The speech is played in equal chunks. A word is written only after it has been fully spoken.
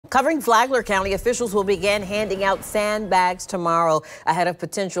Covering Flagler County, officials will begin handing out sandbags tomorrow ahead of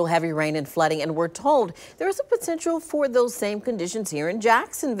potential heavy rain and flooding. And we're told there is a potential for those same conditions here in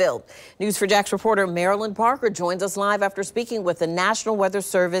Jacksonville. News for Jax reporter Marilyn Parker joins us live after speaking with the National Weather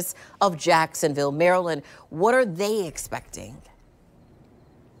Service of Jacksonville. Marilyn, what are they expecting?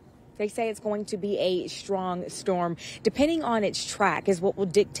 They say it's going to be a strong storm. Depending on its track is what will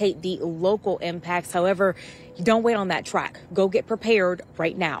dictate the local impacts. However, don't wait on that track. Go get prepared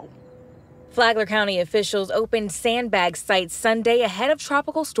right now. Flagler County officials opened Sandbags sites Sunday ahead of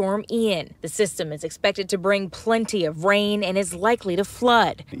Tropical Storm Ian. The system is expected to bring plenty of rain and is likely to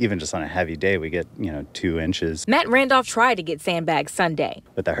flood. Even just on a heavy day, we get, 2 inches. Matt Randolph tried to get sandbags Sunday.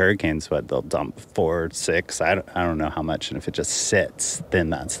 But the hurricanes, they'll dump 4, 6. I don't know how much. And if it just sits, then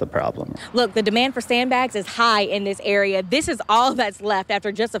that's the problem. Look, the demand for sandbags is high in this area. This is all that's left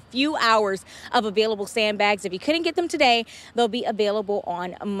after just a few hours of available sandbags. If you couldn't get them today, they'll be available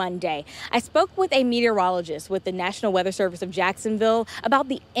on Monday. I spoke with a meteorologist with the National Weather Service of Jacksonville about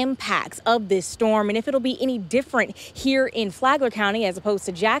the impacts of this storm and if it'll be any different here in Flagler County as opposed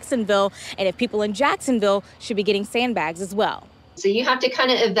to Jacksonville, and if people in Jacksonville should be getting sandbags as well. So you have to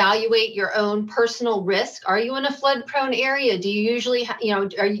kind of evaluate your own personal risk. Are you in a flood prone area? Do you usually,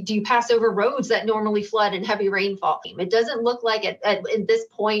 do you pass over roads that normally flood in heavy rainfall? It doesn't look like at this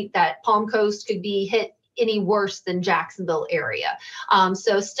point that Palm Coast could be hit any worse than Jacksonville area.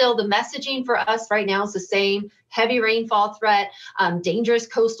 So still the messaging for us right now is the same: heavy rainfall threat, dangerous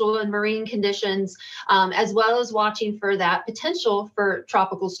coastal and marine conditions, as well as watching for that potential for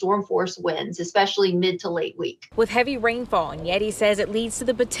tropical storm force winds, especially mid to late week. With heavy rainfall, and Yeti says it leads to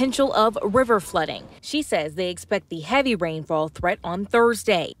the potential of river flooding. She says they expect the heavy rainfall threat on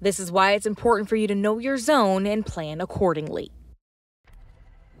Thursday. This is why it's important for you to know your zone and plan accordingly.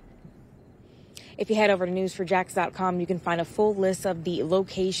 If you head over to newsforjax.com, you can find a full list of the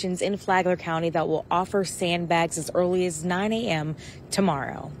locations in Flagler County that will offer sandbags as early as 9 a.m.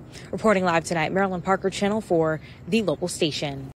 tomorrow. Reporting live tonight, Marilyn Parker, Channel 4, the local station.